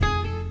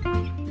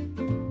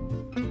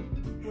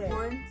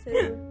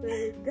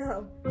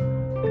go.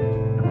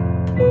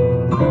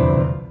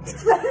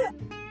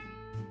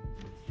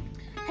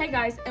 Hey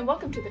guys, and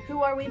welcome to the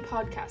Who Are We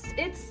podcast.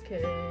 It's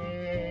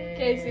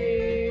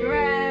Casey.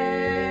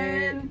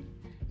 Ren.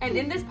 And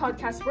in this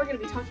podcast, we're going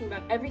to be talking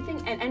about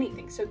everything and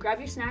anything. So grab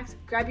your snacks,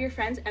 grab your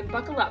friends, and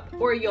buckle up,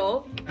 or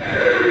you'll...